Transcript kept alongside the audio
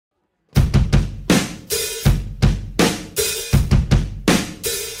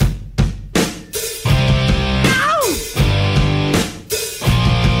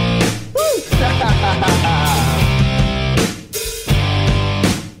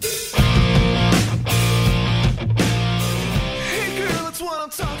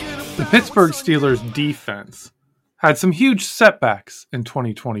Pittsburgh Steelers defense had some huge setbacks in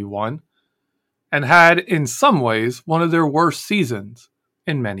 2021 and had, in some ways, one of their worst seasons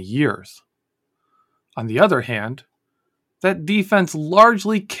in many years. On the other hand, that defense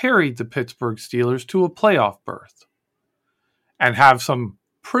largely carried the Pittsburgh Steelers to a playoff berth and have some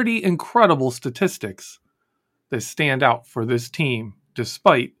pretty incredible statistics that stand out for this team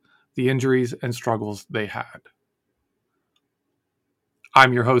despite the injuries and struggles they had.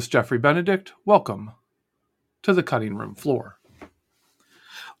 I'm your host, Jeffrey Benedict. Welcome to the Cutting Room Floor.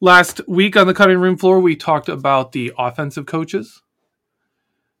 Last week on the Cutting Room Floor, we talked about the offensive coaches.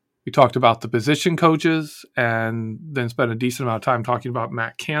 We talked about the position coaches and then spent a decent amount of time talking about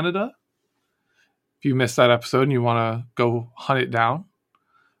Matt Canada. If you missed that episode and you want to go hunt it down,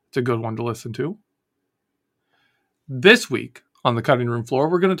 it's a good one to listen to. This week on the Cutting Room Floor,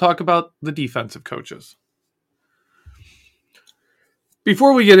 we're going to talk about the defensive coaches.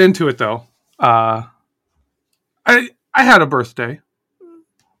 Before we get into it, though, I had a birthday.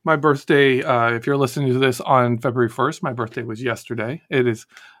 My birthday, if you're listening to this on February 1st, my birthday was yesterday. It is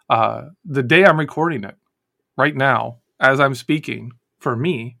the day I'm recording it. Right now, as I'm speaking, for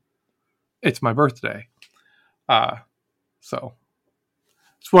me, it's my birthday. So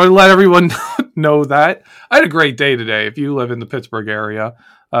just want to let everyone know that. I had a great day today. If you live in the Pittsburgh area,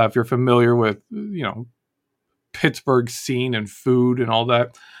 if you're familiar with, Pittsburgh scene and food and all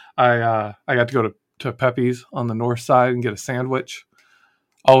that, I got to go to Pepe's on the north side and get a sandwich.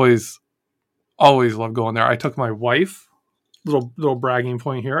 Always love going there. I took my wife, little bragging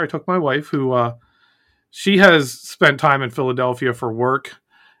point here. I took my wife who she has spent time in Philadelphia for work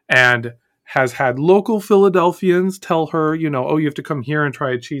and has had local Philadelphians tell her, you have to come here and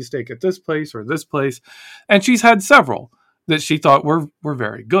try a cheesesteak at this place or this place. And she's had several that she thought were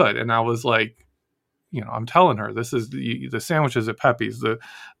very good. And I was like, I'm telling her, this is the sandwiches at Pepe's, the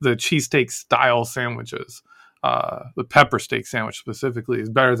cheesesteak style sandwiches. The pepper steak sandwich specifically is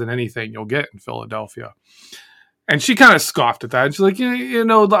better than anything you'll get in Philadelphia. And she kind of scoffed at that. And she's like,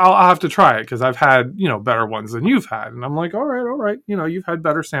 I'll have to try it because I've had, better ones than you've had. And I'm like, all right. You've had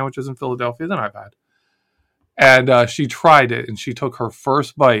better sandwiches in Philadelphia than I've had. And she tried it and she took her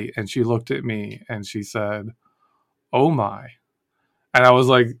first bite and she looked at me and she said, "Oh my." And I was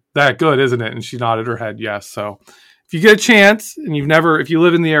like, "That good, isn't it?" And she nodded her head yes. So if you get a chance and if you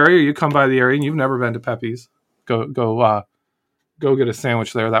live in the area, you come by the area and you've never been to Pepe's, go get a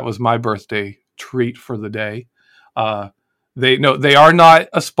sandwich there. That was my birthday treat for the day. They are not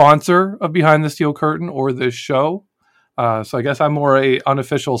a sponsor of Behind the Steel Curtain or this show. So I guess I'm more a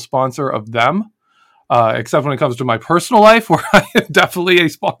unofficial sponsor of them, except when it comes to my personal life, where I am definitely a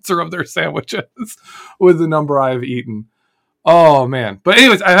sponsor of their sandwiches with the number I have eaten. Oh man. But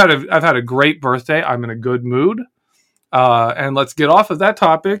anyways, I've had a great birthday. I'm in a good mood. And let's get off of that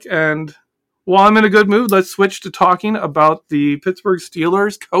topic. And while I'm in a good mood, let's switch to talking about the Pittsburgh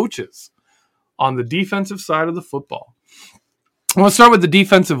Steelers coaches on the defensive side of the football. I want to start with the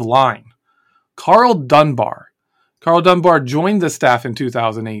defensive line. Carl Dunbar. Carl Dunbar joined the staff in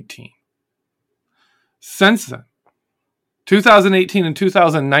 2018. Since then, 2018 and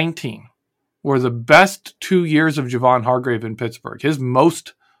 2019 were the best 2 years of Javon Hargrave in Pittsburgh. His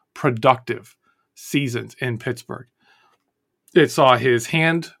most productive seasons in Pittsburgh. It saw his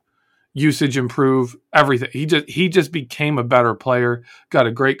hand usage improve, everything. He just became a better player, got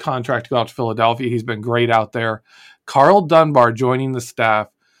a great contract to go out to Philadelphia. He's been great out there. Carl Dunbar joining the staff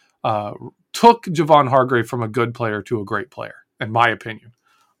took Javon Hargrave from a good player to a great player, in my opinion.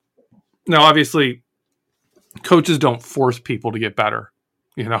 Now, obviously, coaches don't force people to get better.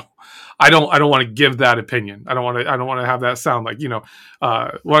 I don't want to give that opinion. I don't want to have that sound like,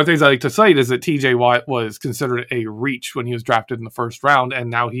 one of the things I like to cite is that TJ Watt was considered a reach when he was drafted in the first round.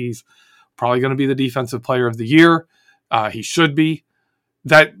 And now he's probably going to be the defensive player of the year. He should be.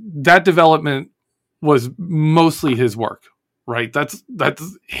 That development was mostly his work, right? That's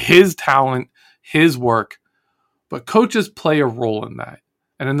his talent, his work, but coaches play a role in that.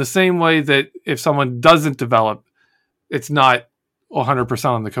 And in the same way that if someone doesn't develop, it's not 100%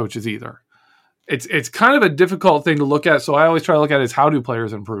 on the coaches either. It's kind of a difficult thing to look at. So I always try to look at it as, how do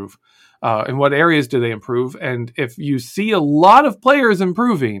players improve? In what areas do they improve? And if you see a lot of players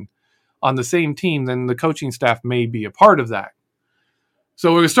improving on the same team, then the coaching staff may be a part of that.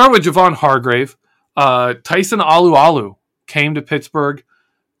 So we're going to start with Javon Hargrave. Tyson Alualu came to Pittsburgh,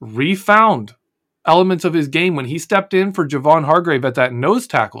 refound elements of his game when he stepped in for Javon Hargrave at that nose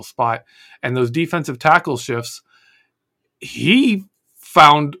tackle spot and those defensive tackle shifts. He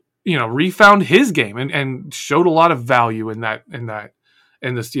refound his game and showed a lot of value in that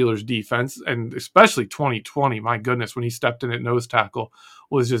in the Steelers defense, and especially 2020, my goodness, when he stepped in at nose tackle,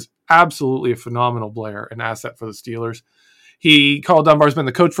 was just absolutely a phenomenal player, an asset for the Steelers. Carl Dunbar's been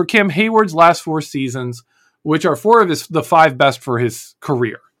the coach for Cam Hayward's last 4 seasons, which are 4 of the 5 best for his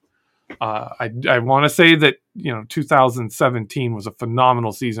career. I want to say that 2017 was a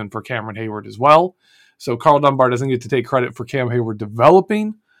phenomenal season for Cameron Hayward as well. So Carl Dunbar doesn't get to take credit for Cam Hayward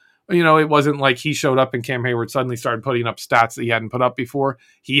developing. It wasn't like he showed up and Cam Hayward suddenly started putting up stats that he hadn't put up before.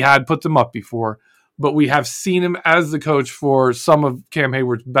 He had put them up before, but we have seen him as the coach for some of Cam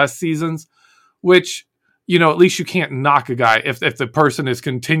Hayward's best seasons, which, at least you can't knock a guy if the person is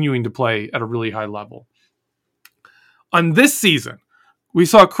continuing to play at a really high level. On this season, we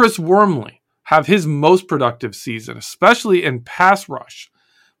saw Chris Wormley have his most productive season, especially in pass rush,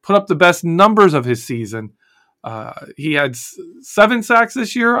 put up the best numbers of his season. He had 7 sacks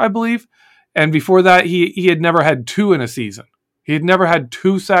this year, I believe. And before that, he had never had 2 in a season. He had never had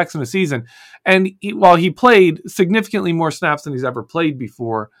 2 sacks in a season. And while he played significantly more snaps than he's ever played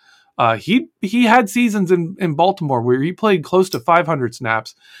before, he had seasons in Baltimore where he played close to 500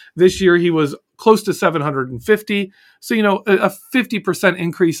 snaps. This year, he was close to 750. So, a 50%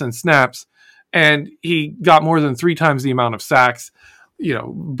 increase in snaps. And he got more than 3 times the amount of sacks.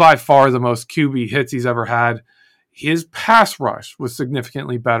 By far the most QB hits he's ever had. His pass rush was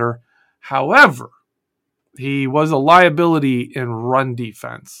significantly better. However, he was a liability in run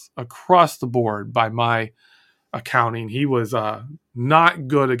defense across the board by my accounting. He was not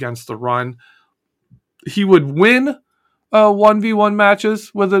good against the run. He would win 1v1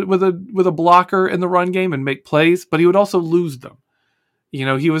 matches with a blocker in the run game and make plays, but he would also lose them.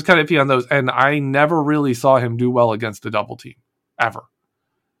 He was kind of iffy on those, and I never really saw him do well against a double team. Ever.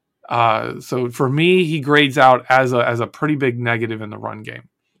 So for me, he grades out as a pretty big negative in the run game.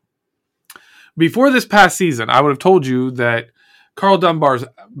 Before this past season, I would have told you that Carl Dunbar's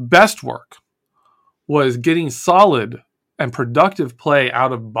best work was getting solid and productive play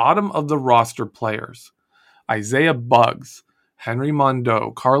out of bottom of the roster players. Isaiah Buggs, Henry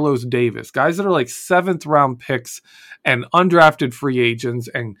Mondeau, Carlos Davis, guys that are like 7th round picks and undrafted free agents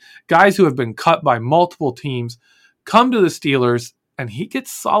and guys who have been cut by multiple teams come to the Steelers, and he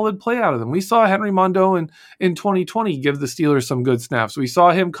gets solid play out of them. We saw Henry Mondeau in 2020 give the Steelers some good snaps. We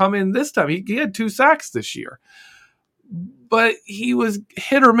saw him come in this time. He had 2 sacks this year. But he was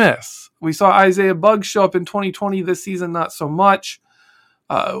hit or miss. We saw Isaiah Buggs show up in 2020 this season, not so much.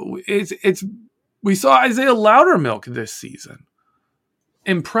 We saw Isaiah Loudermilk this season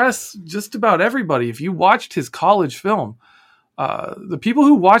impress just about everybody. If you watched his college film, the people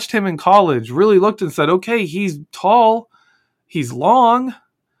who watched him in college really looked and said, okay, he's tall, he's long,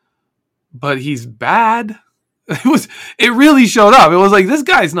 but he's bad. It really showed up. It was like, this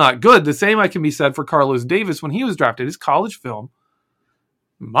guy's not good. The same can be said for Carlos Davis when he was drafted. His college film,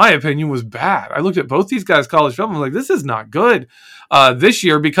 in my opinion, was bad. I looked at both these guys' college film and was like, this is not good. This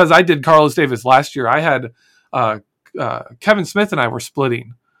year, because I did Carlos Davis last year, I had Kevin Smith and I were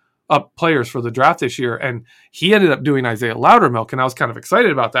splitting up players for the draft this year, and he ended up doing Isaiah Loudermilk, and I was kind of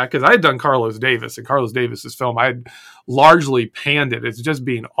excited about that because I had done Carlos Davis, and Carlos Davis's film, I had largely panned it. It's just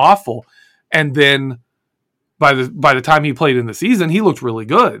being awful. And then by the time he played in the season, he looked really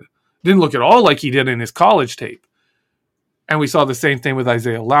good. Didn't look at all like he did in his college tape. And we saw the same thing with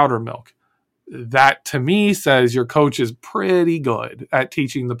Isaiah Loudermilk. That, to me, says your coach is pretty good at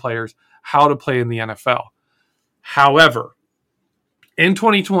teaching the players how to play in the NFL. However, in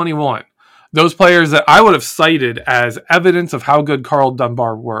 2021, those players that I would have cited as evidence of how good Carl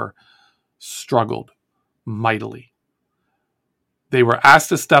Dunbar were struggled mightily. They were asked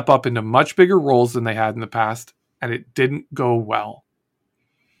to step up into much bigger roles than they had in the past, and it didn't go well.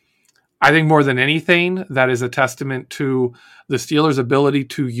 I think more than anything, that is a testament to the Steelers' ability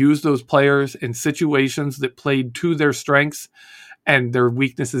to use those players in situations that played to their strengths and their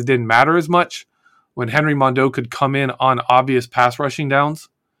weaknesses didn't matter as much. When Henry Mondeau could come in on obvious pass rushing downs,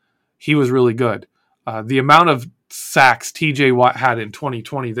 he was really good. The amount of sacks TJ Watt had in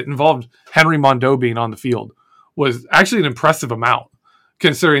 2020 that involved Henry Mondeau being on the field was actually an impressive amount,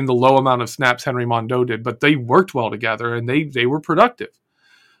 considering the low amount of snaps Henry Mondeau did. But they worked well together, and they were productive.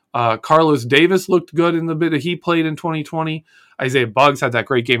 Carlos Davis looked good in the bit that he played in 2020. Isaiah Buggs had that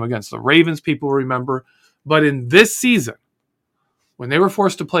great game against the Ravens, people remember. But in this season, when they were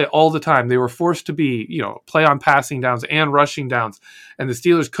forced to play all the time, they were forced to be, play on passing downs and rushing downs. And the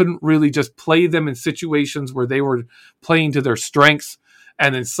Steelers couldn't really just play them in situations where they were playing to their strengths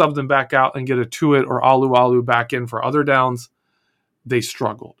and then sub them back out and get a Tuitt or Alu back in for other downs. They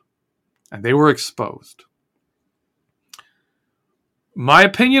struggled. And they were exposed. My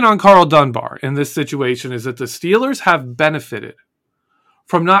opinion on Carl Dunbar in this situation is that the Steelers have benefited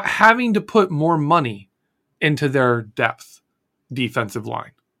from not having to put more money into their depth defensive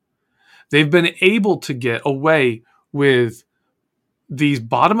line. They've been able to get away with these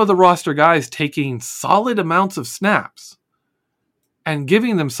bottom of the roster guys taking solid amounts of snaps and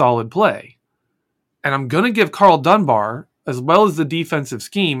giving them solid play. And I'm going to give Carl Dunbar, as well as the defensive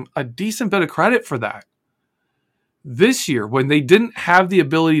scheme, a decent bit of credit for that. This year, when they didn't have the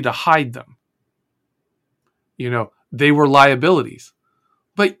ability to hide them, they were liabilities.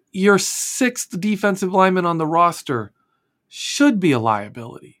 But your sixth defensive lineman on the roster should be a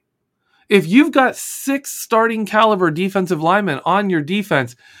liability. If you've got 6 starting caliber defensive linemen on your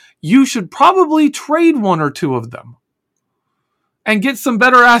defense, you should probably trade 1 or 2 of them and get some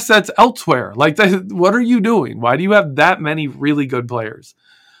better assets elsewhere. What are you doing? Why do you have that many really good players?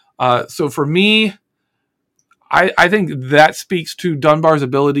 So for me, I think that speaks to Dunbar's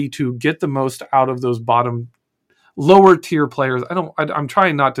ability to get the most out of those lower tier players. I'm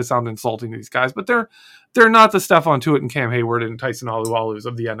trying not to sound insulting to these guys, but they're not the Stephon Tuitt and Cam Hayward and Tyson Alualus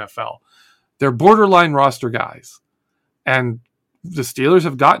of the NFL. They're borderline roster guys. And the Steelers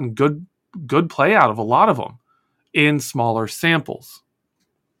have gotten good play out of a lot of them in smaller samples.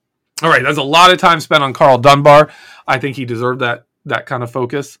 All right, that's a lot of time spent on Carl Dunbar. I think he deserved that kind of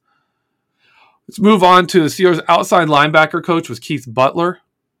focus. Let's move on to the Steelers' outside linebacker coach was Keith Butler.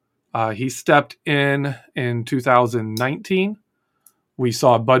 He stepped in 2019. We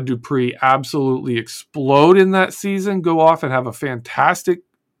saw Bud Dupree absolutely explode in that season, go off and have a fantastic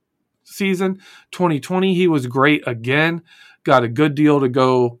season. 2020, he was great again. Got a good deal to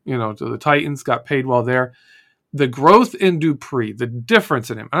go, to the Titans. Got paid well there. The growth in Dupree, the difference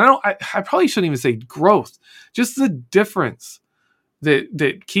in him. And I probably shouldn't even say growth. Just the difference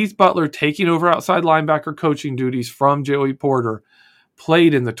that Keith Butler taking over outside linebacker coaching duties from Joey Porter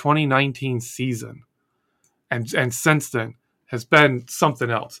played in the 2019 season. And since then has been something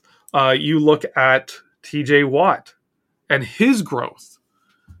else. You look at TJ Watt and his growth.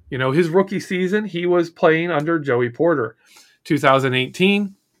 His rookie season, he was playing under Joey Porter.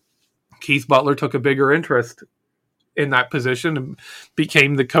 2018, Keith Butler took a bigger interest in that position and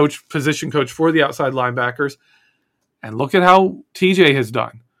became the position coach for the outside linebackers. And look at how TJ has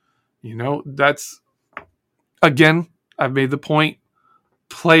done. That's, again, I've made the point.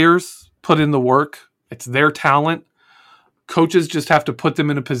 Players put in the work. It's their talent. Coaches just have to put them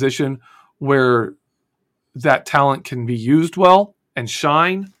in a position where that talent can be used well and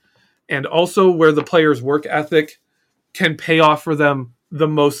shine, and also where the player's work ethic can pay off for them the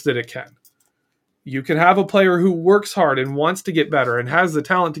most that it can. You can have a player who works hard and wants to get better and has the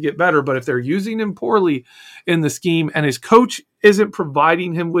talent to get better, but if they're using him poorly in the scheme and his coach isn't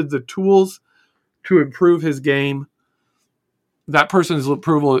providing him with the tools to improve his game, that person's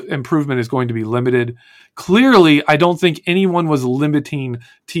improvement is going to be limited. Clearly, I don't think anyone was limiting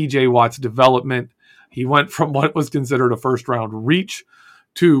TJ Watt's development. He went from what was considered a first-round reach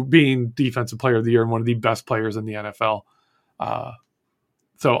to being Defensive Player of the Year and one of the best players in the NFL.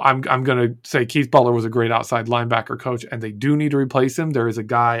 So I'm going to say Keith Butler was a great outside linebacker coach, and they do need to replace him. There is a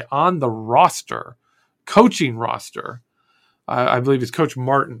guy on the roster, coaching roster, I believe it's Coach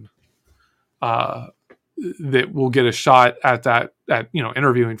Martin, that will get a shot at that,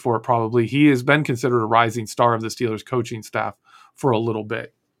 interviewing for it probably. He has been considered a rising star of the Steelers coaching staff for a little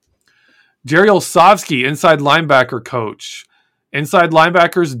bit. Jerry Olszewski, inside linebacker coach. Inside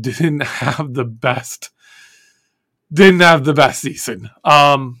linebackers didn't have the best season.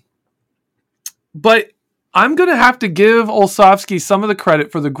 But I'm going to have to give Olszewski some of the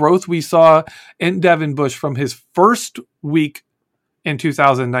credit for the growth we saw in Devin Bush from his first week in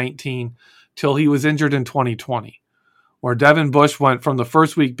 2019 till he was injured in 2020, where Devin Bush went from the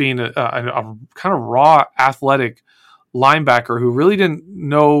first week being a kind of raw athletic linebacker who really didn't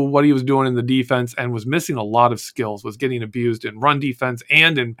know what he was doing in the defense and was missing a lot of skills, was getting abused in run defense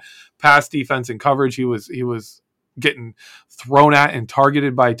and in pass defense and coverage. He was getting thrown at and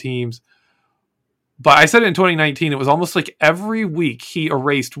targeted by teams. But I said in 2019, it was almost like every week he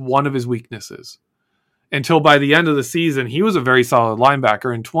erased one of his weaknesses until by the end of the season, he was a very solid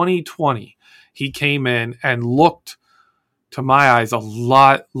linebacker. In 2020, he came in and looked, to my eyes, a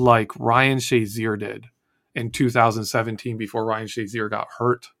lot like Ryan Shazier did in 2017 before Ryan Shazier got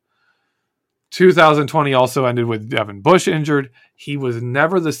hurt. 2020 also ended with Devin Bush injured. He was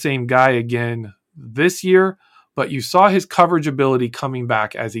never the same guy again this year, but you saw his coverage ability coming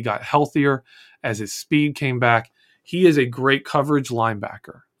back as he got healthier, as his speed came back. He is a great coverage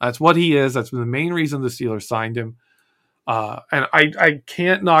linebacker. That's what he is. That's the main reason the Steelers signed him. And I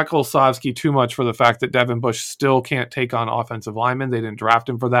can't knock Olszewski too much for the fact that Devin Bush still can't take on offensive linemen. They didn't draft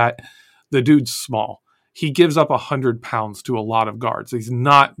him for that. The dude's small. he gives up 100 pounds to a lot of guards. He's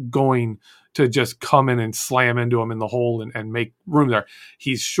not going to just come in and slam into him in the hole and make room there.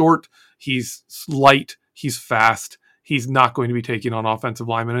 He's short, he's light, he's fast. He's not going to be taking on offensive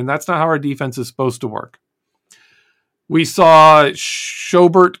linemen, and that's not how our defense is supposed to work. We saw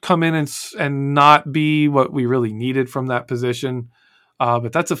Schobert come in and not be what we really needed from that position,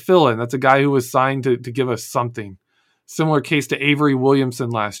 but that's a fill-in. That's a guy who was signed to give us something. Similar case to Avery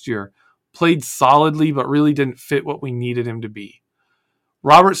Williamson last year. Played solidly, but really didn't fit what we needed him to be.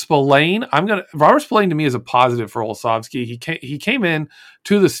 Robert Spillane to me is a positive for Olszewski. He came in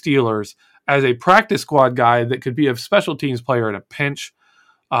to the Steelers as a practice squad guy that could be a special teams player at a pinch.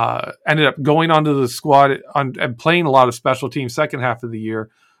 Ended up going onto the squad and playing a lot of special teams second half of the year.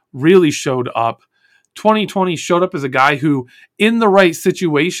 Really showed up. 2020 showed up as a guy who, in the right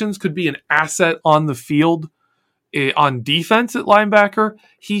situations, could be an asset on the field on defense at linebacker.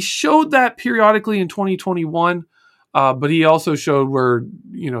 He showed that periodically in 2021. But he also showed where,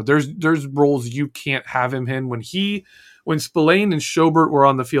 there's roles you can't have him in. When Spillane and Schobert were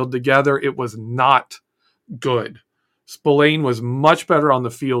on the field together, it was not good. Spillane was much better on the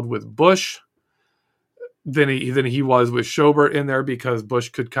field with Bush than he was with Schobert in there, because Bush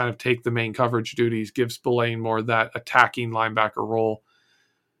could kind of take the main coverage duties, give Spillane more of that attacking linebacker role.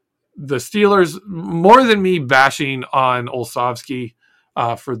 The Steelers, more than me bashing on Olszewski,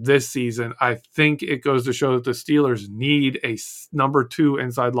 for this season, I think it goes to show that the Steelers need a number 2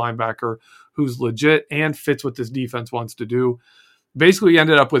 inside linebacker who's legit and fits what this defense wants to do. Basically, we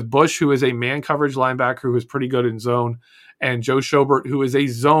ended up with Bush, who is a man coverage linebacker who is pretty good in zone, and Joe Schobert, who is a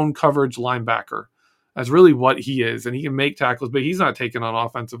zone coverage linebacker. That's really what he is, and he can make tackles, but he's not taking on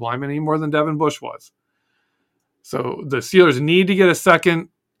offensive linemen any more than Devin Bush was. So the Steelers need to get a second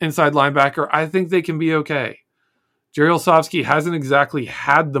inside linebacker. I think they can be okay. Jerry Olszewski hasn't exactly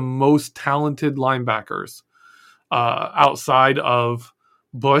had the most talented linebackers outside of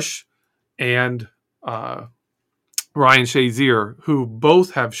Bush and Ryan Shazier, who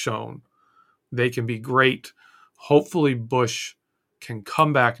both have shown they can be great. Hopefully Bush can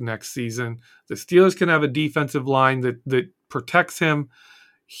come back next season. The Steelers can have a defensive line that protects him.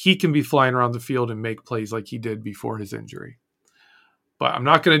 He can be flying around the field and make plays like he did before his injury. But I'm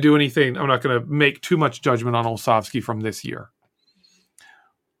not going to do anything. I'm not going to make too much judgment on Olszewski from this year.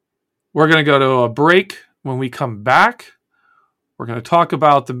 We're going to go to a break. When we come back, we're going to talk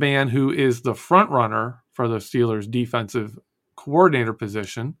about the man who is the front runner for the Steelers defensive coordinator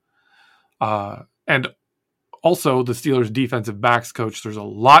position. And also the Steelers defensive backs coach. There's a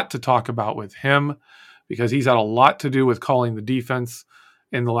lot to talk about with him because he's had a lot to do with calling the defense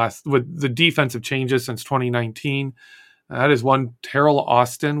with the defensive changes since 2019. That is one Teryl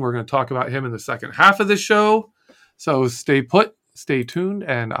Austin. We're going to talk about him in the second half of the show. So stay put, stay tuned,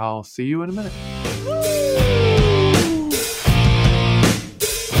 and I'll see you in a minute.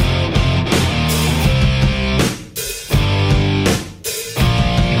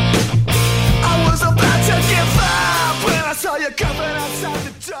 I was about to give up when I saw you coming outside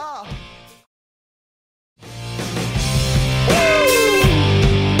the door.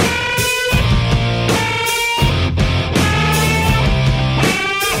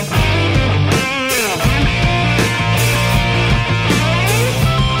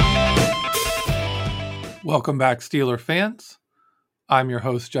 Welcome back, Steeler fans. I'm your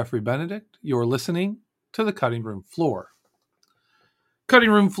host, Jeffrey Benedict. You're listening to the Cutting Room Floor. Cutting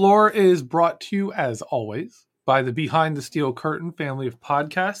Room Floor is brought to you, as always, by the Behind the Steel Curtain family of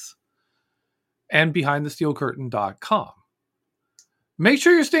podcasts and BehindTheSteelCurtain.com. Make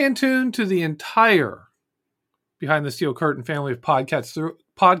sure you're staying tuned to the entire Behind the Steel Curtain family of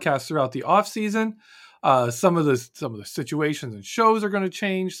podcasts throughout the off season. Some of the situations and shows are going to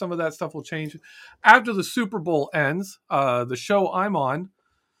change. Some of that stuff will change after the Super Bowl ends. The show I'm on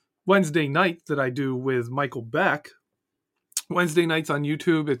Wednesday night that I do with Michael Beck. Wednesday nights on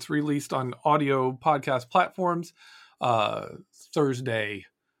YouTube. It's released on audio podcast platforms Thursday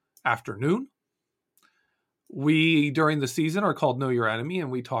afternoon. We, during the season, are called Know Your Enemy, and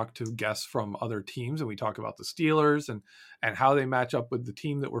we talk to guests from other teams, and we talk about the Steelers and how they match up with the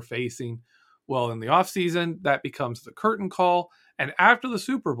team that we're facing. Well, in the offseason, that becomes the curtain call. And after the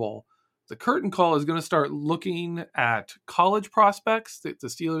Super Bowl, the curtain call is going to start looking at college prospects that the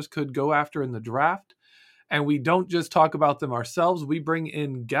Steelers could go after in the draft. And we don't just talk about them ourselves. We bring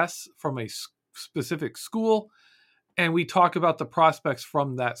in guests from a specific school, and we talk about the prospects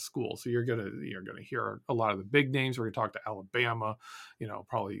from that school. So you're gonna hear a lot of the big names. We're going to talk to Alabama,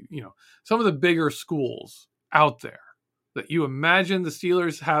 probably some of the bigger schools out there that you imagine the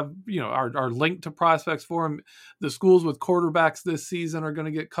Steelers have, are linked to prospects for them. The schools with quarterbacks this season are going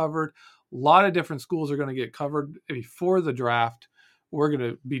to get covered. A lot of different schools are going to get covered before the draft. We're going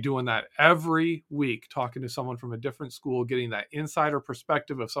to be doing that every week, talking to someone from a different school, getting that insider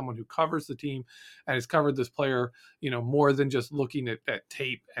perspective of someone who covers the team and has covered this player, more than just looking at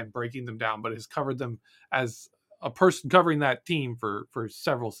tape and breaking them down, but has covered them as a person covering that team for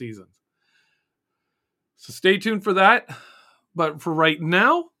several seasons. So stay tuned for that. But for right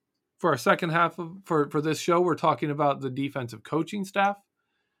now, for our second half for this show, we're talking about the defensive coaching staff.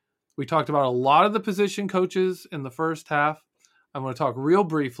 We talked about a lot of the position coaches in the first half. I'm going to talk real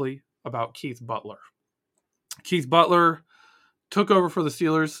briefly about Keith Butler. Keith Butler took over for the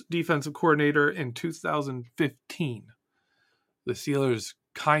Steelers defensive coordinator in 2015. The Steelers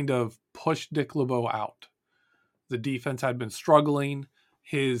kind of pushed Dick LeBeau out. The defense had been struggling.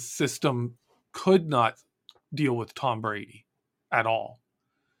 His system could not deal with Tom Brady at all.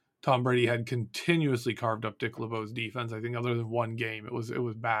 Tom Brady had continuously carved up Dick LeBeau's defense. I think other than one game, it was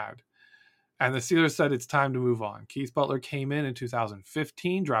bad. And the Steelers said it's time to move on. Keith Butler came in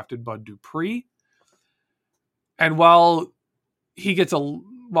 2015, drafted Bud Dupree. And while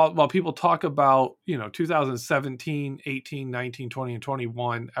people talk about, 2017, 18, 19, 20, and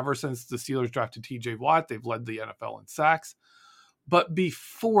 21, ever since the Steelers drafted TJ Watt, they've led the NFL in sacks. But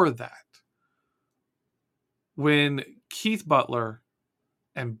before that, when Keith Butler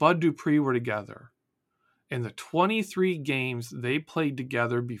and Bud Dupree were together, in the 23 games they played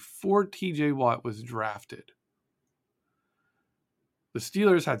together before TJ Watt was drafted, the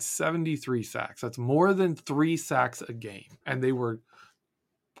Steelers had 73 sacks. That's more than 3 sacks a game. And they were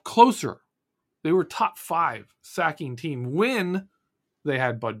closer. They were top 5 sacking team when they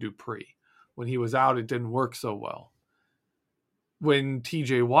had Bud Dupree. When he was out, it didn't work so well. When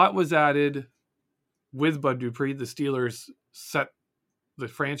TJ Watt was added with Bud Dupree, the Steelers set the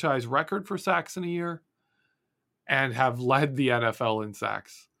franchise record for sacks in a year and have led the NFL in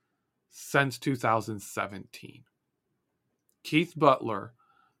sacks since 2017. Keith Butler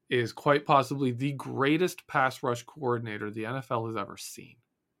is quite possibly the greatest pass rush coordinator the NFL has ever seen.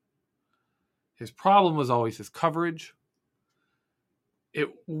 His problem was always his coverage. It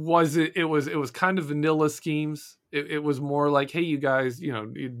was kind of vanilla schemes. It was more like, hey, you guys,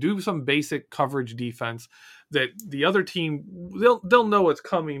 you do some basic coverage defense that the other team, they'll know what's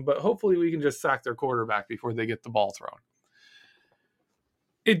coming, but hopefully we can just sack their quarterback before they get the ball thrown.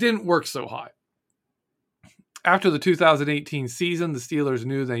 It didn't work so hot. After the 2018 season, the Steelers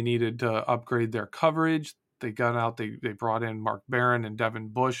knew they needed to upgrade their coverage. They got out, they brought in Mark Barron and Devin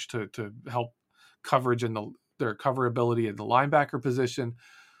Bush to help coverage in their coverability in the linebacker position.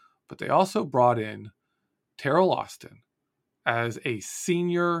 But they also brought in Terrell Austin as a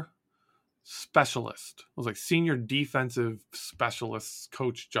senior specialist. It was like senior defensive specialist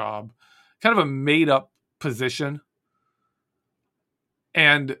coach job, kind of a made up position.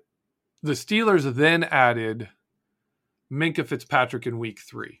 And the Steelers then added Minkah Fitzpatrick in week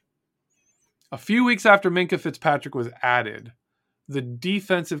 3. A few weeks after Minkah Fitzpatrick was added, the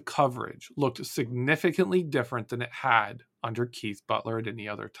defensive coverage looked significantly different than it had under Keith Butler at any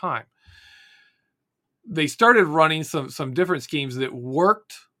other time. They started running some different schemes that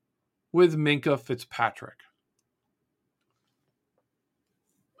worked with Minkah Fitzpatrick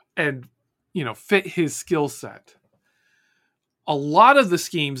and, fit his skill set. A lot of the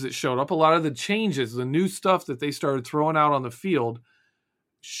schemes that showed up, a lot of the changes, the new stuff that they started throwing out on the field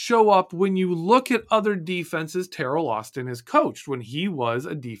show up when you look at other defenses Terrell Austin has coached when he was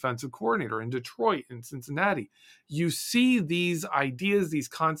a defensive coordinator in Detroit and Cincinnati. You see these ideas, these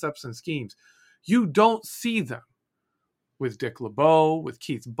concepts and schemes. You don't see them with Dick LeBeau, with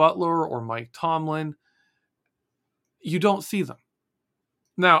Keith Butler, or Mike Tomlin. You don't see them.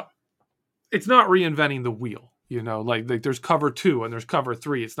 Now, it's not reinventing the wheel. Like there's cover 2 and there's cover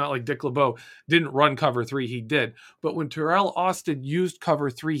 3. It's not like Dick LeBeau didn't run cover 3. He did. But when Terrell Austin used cover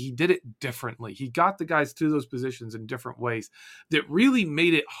 3, he did it differently. He got the guys to those positions in different ways that really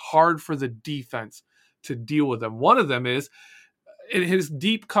made it hard for the defense to deal with them. One of them is in his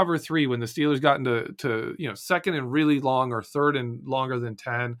deep cover 3, when the Steelers got into second and really long, or third and longer than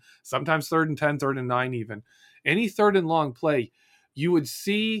 10, sometimes third and 10, third and 9 even. Any third and long play, you would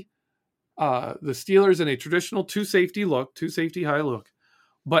see the Steelers in a traditional two safety high look.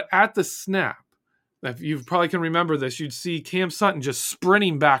 But at the snap, if you probably can remember this, you'd see Cam Sutton just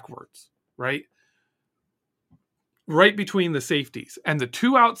sprinting backwards, right between the safeties. And the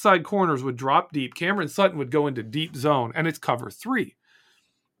 2 outside corners would drop deep. Cameron Sutton would go into deep zone, and it's cover 3.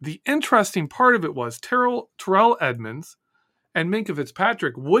 The interesting part of it was Terrell Edmunds and Minkah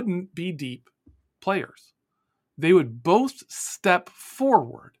Fitzpatrick wouldn't be deep players. They would both step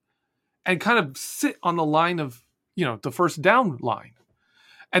forward and kind of sit on the line of, the first down line.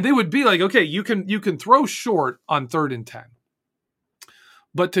 And they would be like, okay, you can throw short on 3rd and 10.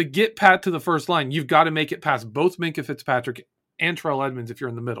 But to get Pat to the first line, you've got to make it past both Minkah Fitzpatrick and Terrell Edmunds if you're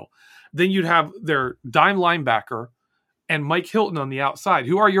in the middle. Then you'd have their dime linebacker and Mike Hilton on the outside,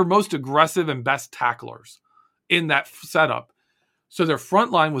 who are your most aggressive and best tacklers in that setup. So their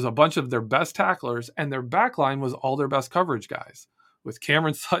front line was a bunch of their best tacklers, and their back line was all their best coverage guys, with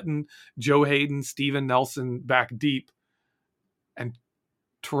Cameron Sutton, Joe Hayden, Steven Nelson back deep, and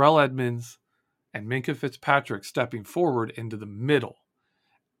Terrell Edmunds and Minkah Fitzpatrick stepping forward into the middle.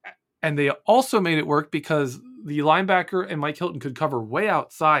 And they also made it work because the linebacker and Mike Hilton could cover way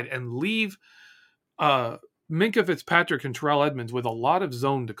outside and leave Minkah Fitzpatrick and Terrell Edmunds with a lot of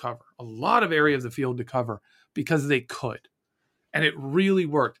zone to cover, a lot of area of the field to cover, because they could. And it really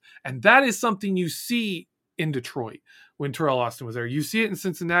worked. And that is something you see in Detroit when Terrell Austin was there. You see it in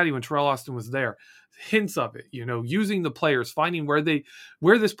Cincinnati when Terrell Austin was there. Hints of it, using the players, finding where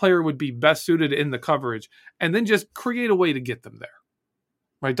this player would be best suited in the coverage, and then just create a way to get them there.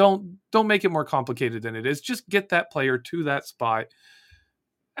 Right? Don't make it more complicated than it is. Just get that player to that spot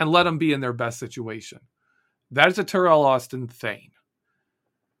and let them be in their best situation. That is a Terrell Austin thing.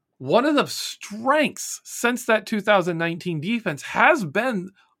 One of the strengths since that 2019 defense has been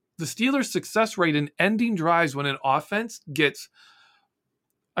the Steelers' success rate in ending drives when an offense gets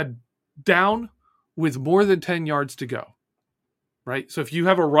a down with more than 10 yards to go. Right? So if you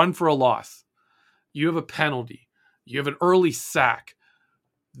have a run for a loss, you have a penalty, you have an early sack,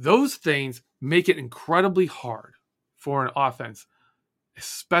 those things make it incredibly hard for an offense,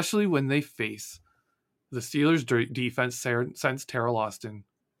 especially when they face the Steelers' defense since Terrell Austin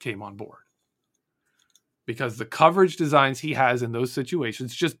came on board. Because the coverage designs he has in those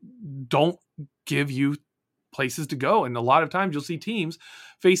situations just don't give you places to go. And a lot of times you'll see teams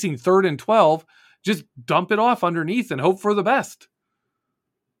facing 3rd and 12 just dump it off underneath and hope for the best.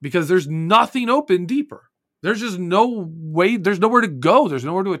 Because there's nothing open deeper. There's just no way. There's nowhere to go. There's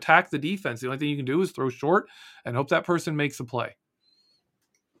nowhere to attack the defense. The only thing you can do is throw short and hope that person makes a play.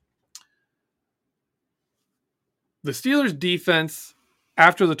 The Steelers' defense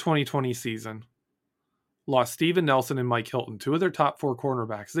after the 2020 season lost Steven Nelson and Mike Hilton, 2 of their top 4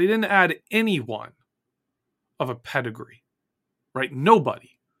 cornerbacks. They didn't add anyone of a pedigree, right?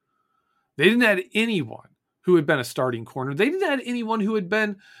 Nobody. They didn't add anyone who had been a starting corner. They didn't add anyone who had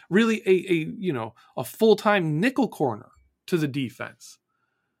been really a full-time nickel corner to the defense.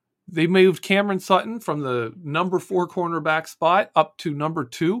 They moved Cameron Sutton from the number 4 cornerback spot up to number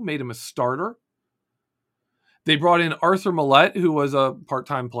 2, made him a starter. They brought in Arthur Millette, who was a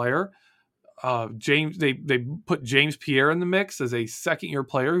part-time player. They put James Pierre in the mix as a second-year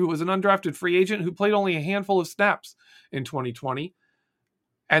player who was an undrafted free agent who played only a handful of snaps in 2020.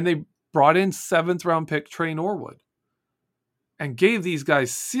 And they brought in 7th-round pick Trey Norwood and gave these guys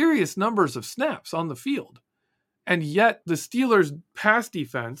serious numbers of snaps on the field. And yet the Steelers' pass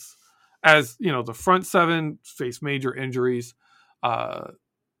defense, as the front 7 faced major injuries,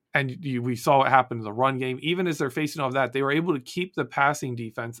 and we saw what happened in the run game. Even as they're facing all of that, they were able to keep the passing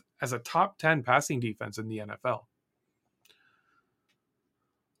defense as a top 10 passing defense in the NFL.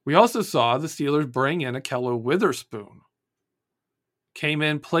 We also saw the Steelers bring in Ahkello Witherspoon. Came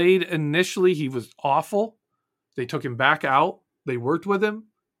in, played initially. He was awful. They took him back out. They worked with him.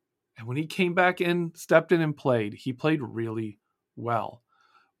 And when he came back in, stepped in and played, he played really well.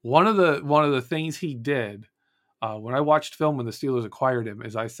 One of the things he did when I watched film when the Steelers acquired him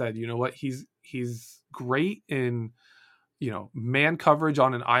is I said, you know what? He's great in, man coverage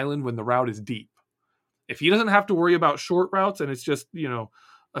on an island when the route is deep. If he doesn't have to worry about short routes and it's just,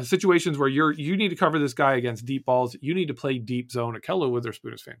 situations where you need to cover this guy against deep balls, you need to play deep zone. Ahkello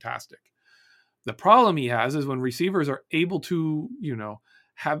Witherspoon is fantastic. The problem he has is when receivers are able to,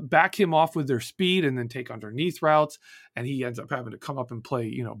 back him off with their speed and then take underneath routes, and he ends up having to come up and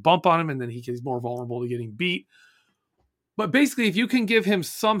play, bump on him, and then he's more vulnerable to getting beat. But basically, if you can give him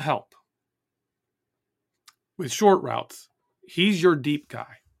some help with short routes, he's your deep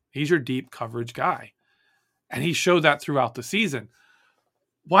guy. He's your deep coverage guy. And he showed that throughout the season.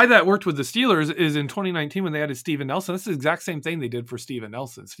 Why that worked with the Steelers is in 2019 when they added Steven Nelson, that's the exact same thing they did for Steven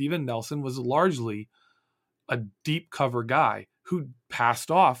Nelson. Steven Nelson was largely a deep cover guy who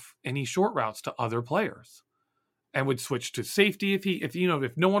passed off any short routes to other players and would switch to safety.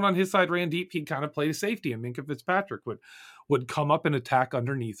 If no one on his side ran deep, he'd kind of play to safety, and Minkah Fitzpatrick would come up and attack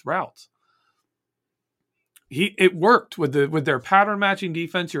underneath routes. It worked with their pattern matching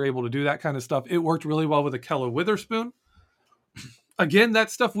defense. You're able to do that kind of stuff. It worked really well with Ahkello Witherspoon. Again, that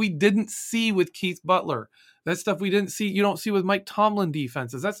stuff we didn't see with Keith Butler. That stuff we didn't see. You don't see with Mike Tomlin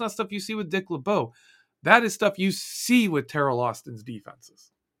defenses. That's not stuff you see with Dick LeBeau. That is stuff you see with Terrell Austin's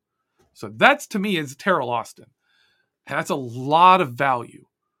defenses. So that's, to me, is Terrell Austin. And that's a lot of value.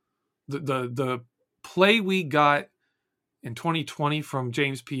 The play we got in 2020 from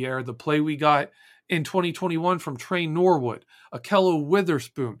James Pierre, the play we got in 2021 from Trey Norwood, Akello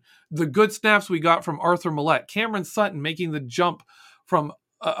Witherspoon, the good snaps we got from Arthur Millette, Cameron Sutton making the jump from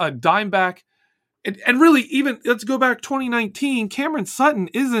a dime back. And really, even, let's go back 2019, Cameron Sutton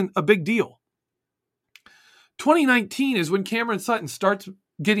isn't a big deal. 2019 is when Cameron Sutton starts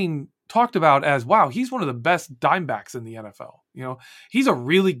getting talked about as, wow, he's one of the best dime backs in the NFL. You know, he's a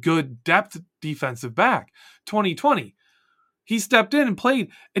really good depth defensive back. 2020, he stepped in and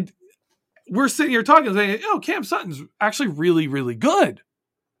played. And we're sitting here talking, saying, oh, Cam Sutton's actually really, really good.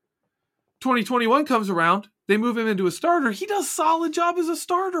 2021 comes around, they move him into a starter. He does a solid job as a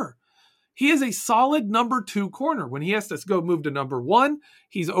starter. He is a solid number 2 corner. When he has to go move to number 1,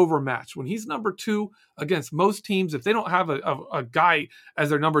 he's overmatched. When he's number 2 against most teams, if they don't have a guy as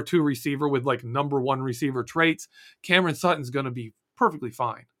their number 2 receiver with like number 1 receiver traits, Cameron Sutton's going to be perfectly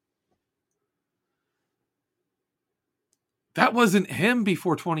fine. That wasn't him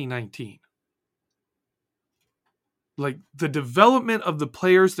before 2019. Like, the development of the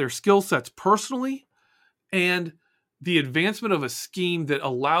players, their skill sets personally, and the advancement of a scheme that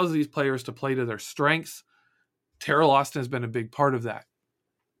allows these players to play to their strengths, Terrell Austin has been a big part of that.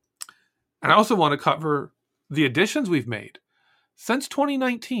 And I also want to cover the additions we've made since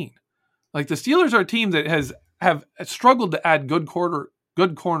 2019. Like, the Steelers are a team that have struggled to add good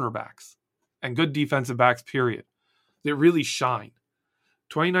cornerbacks and good defensive backs, period. They really shine.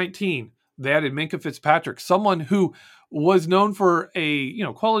 2019, they added Minkah Fitzpatrick, someone who was known for a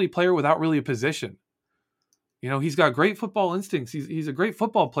quality player without really a position. He's got great football instincts. He's a great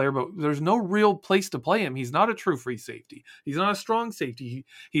football player, but there's no real place to play him. He's not a true free safety. He's not a strong safety.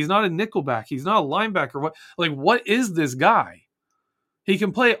 He's not a nickelback. He's not a linebacker. What is this guy? He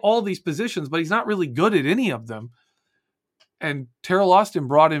can play all these positions, but he's not really good at any of them. And Terrell Austin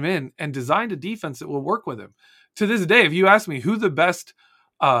brought him in and designed a defense that will work with him. To this day, if you ask me who the best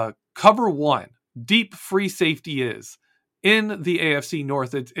cover 1 deep free safety is in the AFC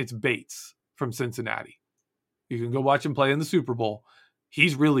North, it's Bates from Cincinnati. You can go watch him play in the Super Bowl.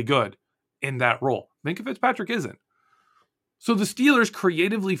 He's really good in that role. Minkah Fitzpatrick isn't. So the Steelers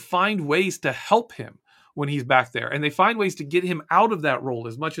creatively find ways to help him when he's back there. And they find ways to get him out of that role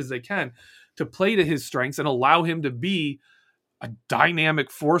as much as they can to play to his strengths and allow him to be a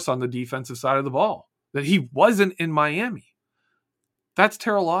dynamic force on the defensive side of the ball that he wasn't in Miami. That's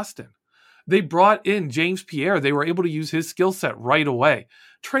Terrell Austin. They brought in James Pierre. They were able to use his skill set right away.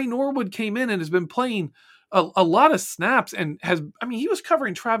 Trey Norwood came in and has been playing a lot of snaps and he was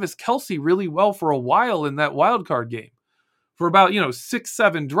covering Travis Kelce really well for a while in that wild card game for about,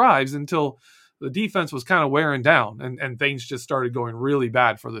 6-7 drives until the defense was kind of wearing down and things just started going really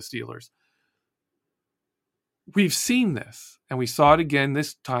bad for the Steelers. We've seen this, and we saw it again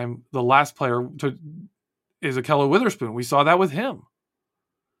this time. The last player is Akello Witherspoon. We saw that with him.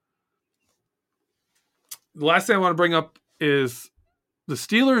 The last thing I want to bring up is the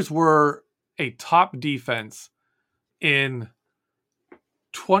Steelers were a top defense in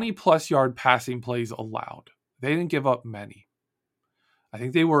 20-plus yard passing plays allowed. They didn't give up many. I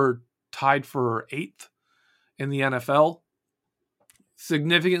think they were tied for 8th in the NFL,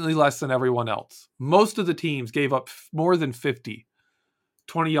 significantly less than everyone else. Most of the teams gave up more than 50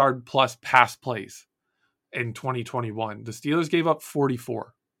 20-yard plus pass plays in 2021. The Steelers gave up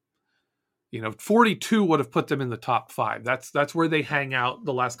 44. 42 would have put them in the top 5. That's where they hang out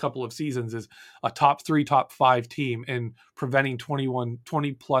the last couple of seasons, is a top 3, top 5 team in preventing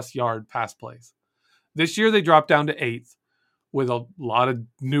 20-plus yard pass plays. This year they dropped down to 8th with a lot of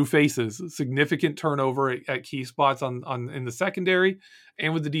new faces, significant turnover at key spots in the secondary,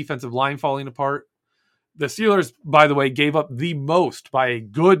 and with the defensive line falling apart. The Steelers, by the way, gave up the most, by a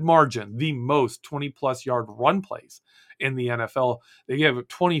good margin, the most 20-plus yard run plays in the NFL. They gave up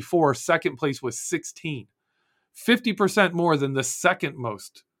 24. Second place was 16. 50% more than the second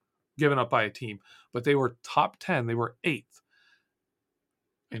most given up by a team. But they were top 10. They were 8th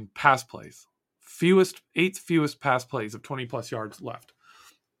in pass plays. 8th fewest pass plays of 20-plus yards left.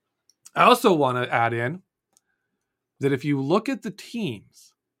 I also want to add in that if you look at the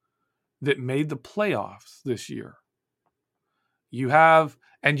teams that made the playoffs this year, you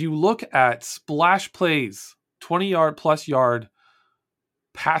look at splash plays, 20-yard plus yard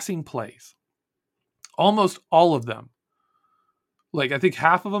passing plays, almost all of them, I think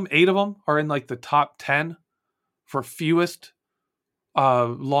half of them, 8 of them, are in the top 10 for fewest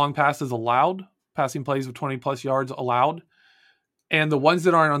long passes allowed, passing plays of 20-plus yards allowed. And the ones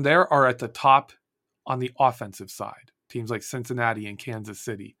that aren't on there are at the top on the offensive side. Teams like Cincinnati and Kansas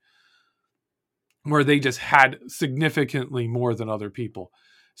City. where they just had significantly more than other people.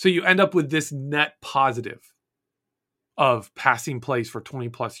 So you end up with this net positive of passing plays for 20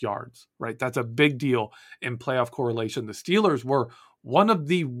 plus yards, right? That's a big deal in playoff correlation. The Steelers were one of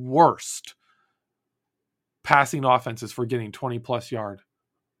the worst passing offenses for getting 20 plus yard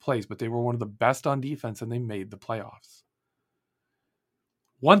plays, but they were one of the best on defense and they made the playoffs.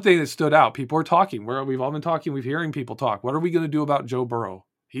 One thing that stood out, people are talking, we've all been talking, we've hearing people talk. What are we going to do about Joe Burrow?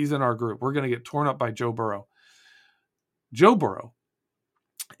 He's in our group. We're going to get torn up by Joe Burrow. Joe Burrow,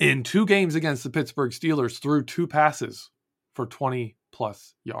 in 2 games against the Pittsburgh Steelers, threw 2 passes for 20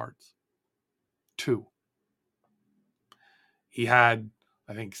 plus yards. 2. He had,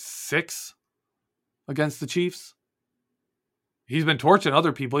 I think, 6 against the Chiefs. He's been torching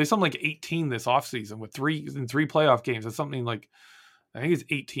other people. He's something like 18 this offseason with 3 playoff games. It's something like, I think it's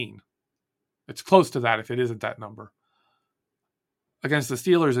 18. It's close to that if it isn't that number. Against the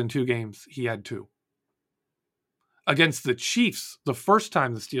Steelers in 2 games, he had 2. Against the Chiefs, the first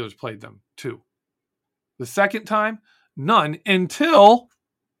time the Steelers played them, 2. The second time, none until,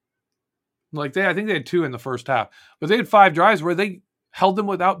 I think they had 2 in the first half. But they had 5 drives where they held them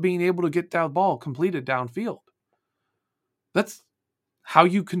without being able to get that ball completed downfield. That's how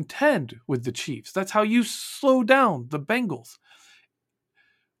you contend with the Chiefs. That's how you slow down the Bengals.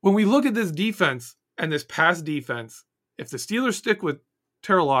 When we look at this defense and this pass defense, if the Steelers stick with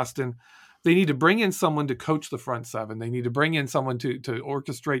Teryl Austin, they need to bring in someone to coach the front 7. They need to bring in someone to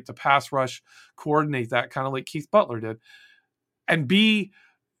orchestrate the pass rush, coordinate that, kind of like Keith Butler did, and be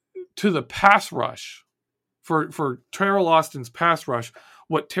to the pass rush for Teryl Austin's pass rush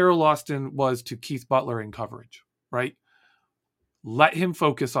what Teryl Austin was to Keith Butler in coverage, right? Let him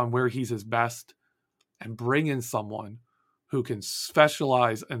focus on where he's his best and bring in someone who can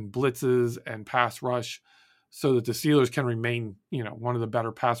specialize in blitzes and pass rush so that the Steelers can remain, one of the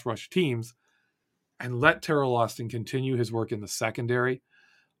better pass rush teams, and let Teryl Austin continue his work in the secondary.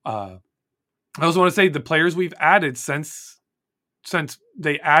 I also want to say the players we've added since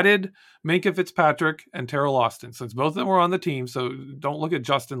they added Minkah Fitzpatrick and Teryl Austin, since both of them were on the team, so don't look at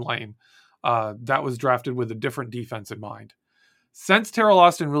Justin Lane. That was drafted with a different defense in mind. Since Teryl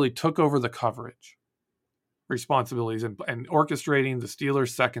Austin really took over the coverage responsibilities and orchestrating the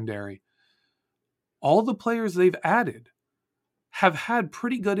Steelers secondary, all the players they've added have had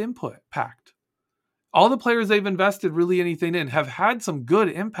pretty good impact. All the players they've invested really anything in have had some good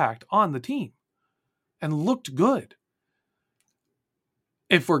impact on the team and looked good.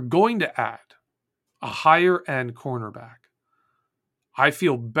 If we're going to add a higher end cornerback, I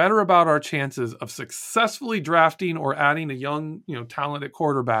feel better about our chances of successfully drafting or adding a young, talented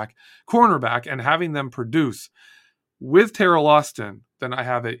cornerback and having them produce with Teryl Austin than I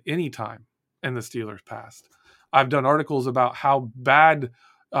have at any time in the Steelers' past. I've done articles about how bad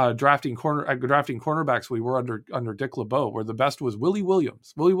drafting cornerbacks we were under Dick LeBeau, where the best was Willie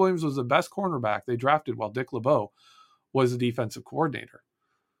Williams. Willie Williams was the best cornerback they drafted while Dick LeBeau was the defensive coordinator.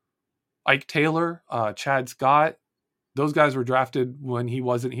 Ike Taylor, Chad Scott, those guys were drafted when he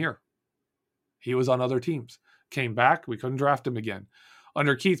wasn't here. He was on other teams. Came back, we couldn't draft him again.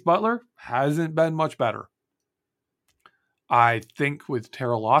 Under Keith Butler, hasn't been much better. I think with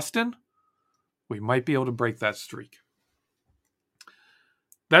Teryl Austin, we might be able to break that streak.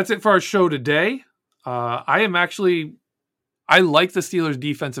 That's it for our show today. I like the Steelers'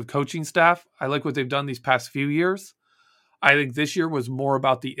 defensive coaching staff. I like what they've done these past few years. I think this year was more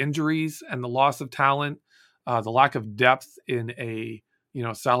about the injuries and the loss of talent, the lack of depth in a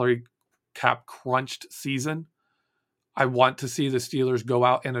salary cap crunched season. I want to see the Steelers go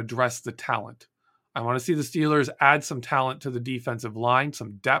out and address the talent. I want to see the Steelers add some talent to the defensive line,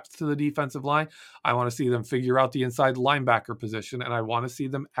 some depth to the defensive line. I want to see them figure out the inside linebacker position, and I want to see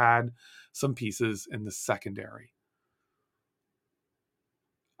them add some pieces in the secondary.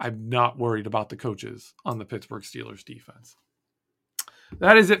 I'm not worried about the coaches on the Pittsburgh Steelers defense.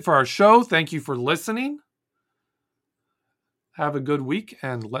 That is it for our show. Thank you for listening. Have a good week,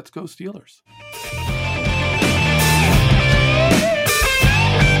 and let's go Steelers.